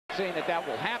Saying that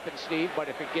will happen, Steve,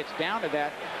 but if it gets down to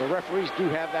that, the referees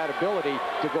do have that ability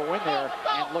to go in there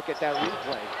and look at that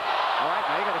replay. All right,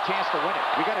 now you got a chance to win it.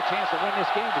 You got a chance to win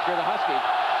this game if you're the Huskies.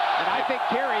 And I think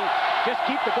Carey, just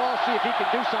keep the ball, see if he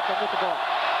can do something with the ball.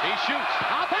 He shoots.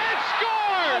 And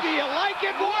scores! How do you like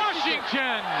it?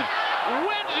 Washington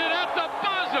wins it at the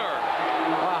buzzer.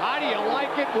 Well, how do you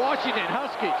like it, Washington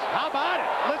Huskies? How about it?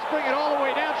 Let's bring it all the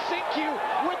way down. Senque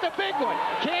with the big one.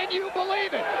 Can you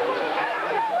believe it?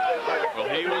 Well,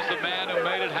 he was the man who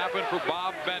made it happen for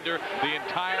Bob Bender the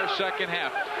entire second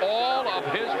half. All of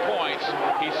his points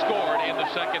he scored in the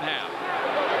second half.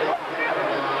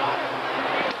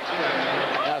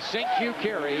 Now, Senque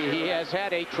Carey, he has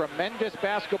had a tremendous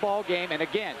basketball game. And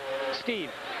again, Steve,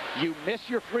 you miss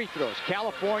your free throws.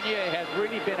 California has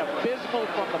really been abysmal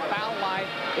from the foul line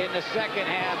in the second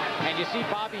half. And you see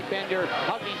Bobby Bender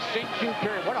hugging Senque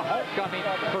Carey. What a homecoming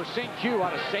for Senque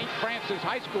out of St. Francis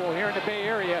High School here in the Bay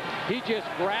Area. He just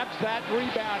grabs that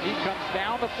rebound. He comes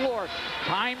down the floor.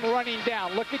 Time running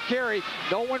down. Look at Carey.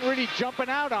 No one really jumping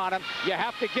out on him. You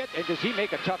have to get, and does he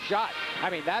make a tough shot? I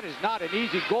mean, that is not an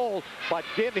easy goal, but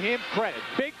give him credit.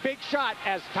 Big, big shot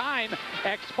as time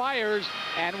expires,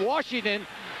 and Washington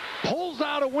pulls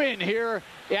out a win here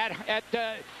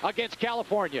against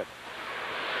California.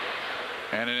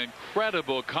 And an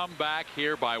incredible comeback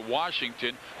here by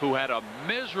Washington, who had a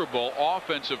miserable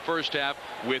offensive first half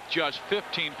with just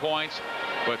 15 points.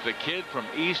 But the kid from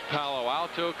East Palo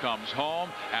Alto comes home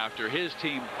after his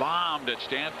team bombed at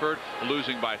Stanford,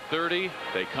 losing by 30.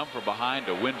 They come from behind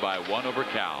to win by 1 over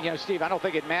Cal. You know, Steve, I don't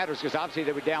think it matters because obviously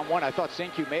they were down 1. I thought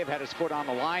Senque may have had his foot on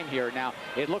the line here. Now,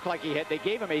 it looked like they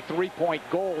gave him a 3-point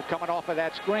goal coming off of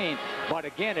that screen. But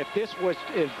again, if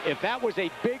that was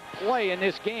a big play in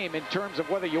this game in terms of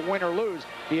whether you win or lose,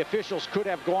 the officials could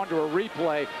have gone to a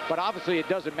replay. But obviously it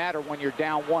doesn't matter when you're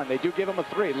down 1. They do give him a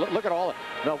 3. Look at all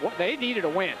they needed a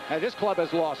win. Now, this club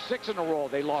has lost 6 in a row.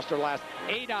 They lost their last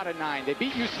 8 out of 9. They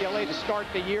beat UCLA to start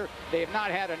the year. They have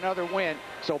not had another win.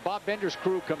 So Bob Bender's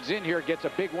crew comes in here, gets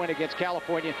a big win against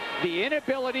California. The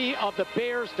inability of the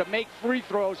Bears to make free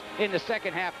throws in the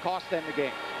second half cost them the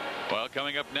game. Well,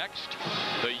 coming up next,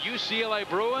 the UCLA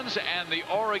Bruins and the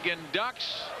Oregon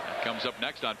Ducks. That comes up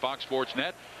next on Fox Sports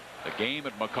Net. The game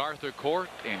at MacArthur Court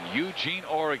in Eugene,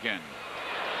 Oregon.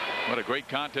 What a great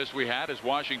contest we had as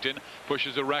Washington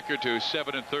pushes the record to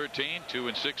 7-13,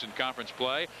 2-6 in conference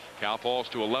play. Cal falls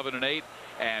to 11-8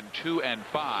 and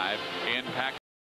 2-5 in Pac